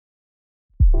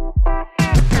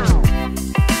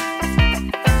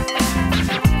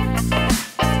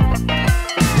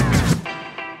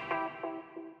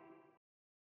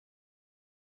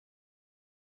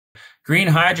Green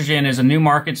hydrogen is a new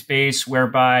market space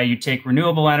whereby you take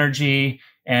renewable energy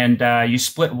and you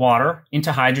split water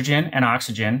into hydrogen and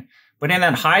oxygen. But in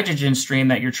that hydrogen stream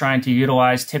that you're trying to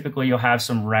utilize, typically you'll have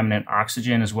some remnant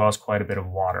oxygen as well as quite a bit of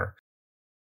water.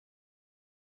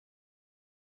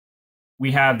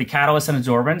 We have the catalysts and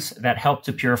adsorbents that help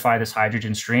to purify this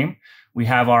hydrogen stream. We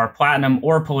have our platinum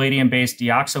or palladium-based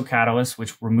deoxo catalysts,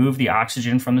 which remove the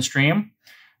oxygen from the stream.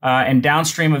 And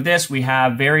downstream of this, we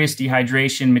have various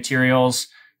dehydration materials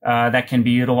that can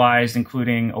be utilized,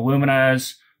 including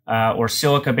aluminas or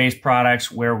silica-based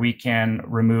products where we can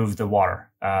remove the water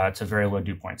to very low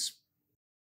dew points.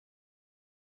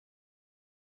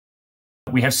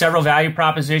 We have several value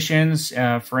propositions,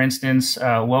 for instance,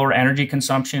 lower energy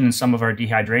consumption in some of our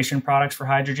dehydration products for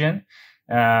hydrogen.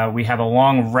 We have a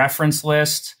long reference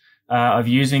list of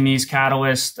using these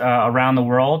catalysts around the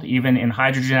world, even in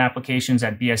hydrogen applications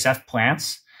at BASF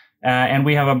plants. And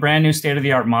we have a brand new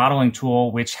state-of-the-art modeling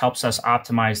tool, which helps us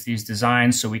optimize these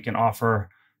designs so we can offer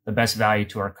the best value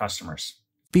to our customers.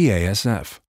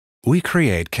 BASF. We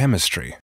create chemistry.